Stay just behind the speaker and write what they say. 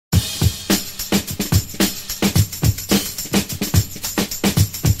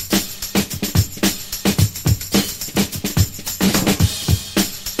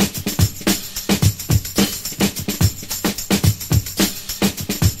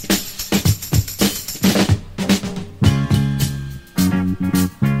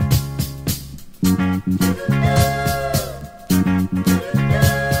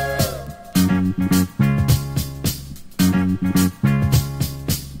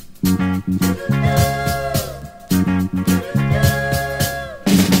Tell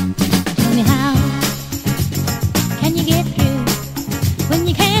me how can you get through when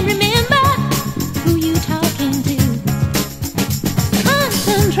you can't remember who you talking to?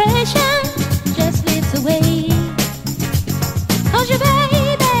 Concentration just slips away, 'cause your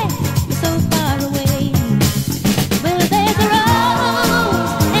baby is so far away. Well, there's a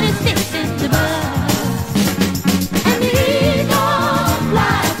rose and it sticks in the bud, and the eagle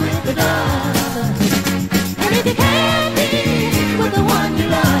flies with the dove. And if you can't be with the one you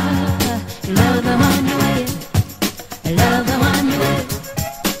love, love the one you with, love the one you with.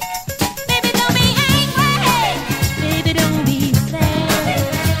 Baby, don't be angry, baby, don't be sad.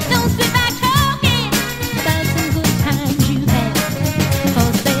 Don't sit back talking about some good times you had,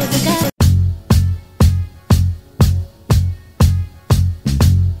 'cause there's a guy.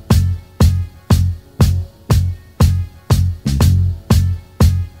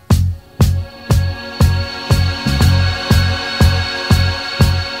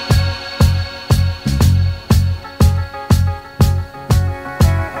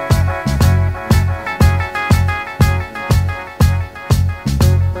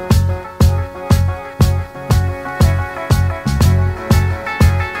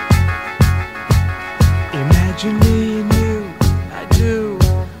 Imagine me and you, I do.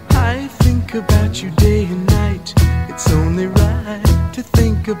 I think about you day and night. It's only right to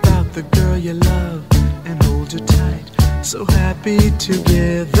think about the girl you love and hold her tight. So happy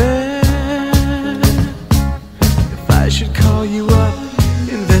together. If I should call you up,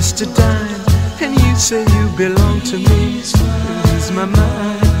 invest a dime, and you say you belong to me, lose my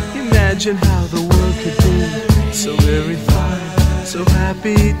mind. Imagine how the world could be so very fine, so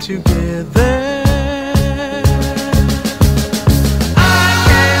happy together.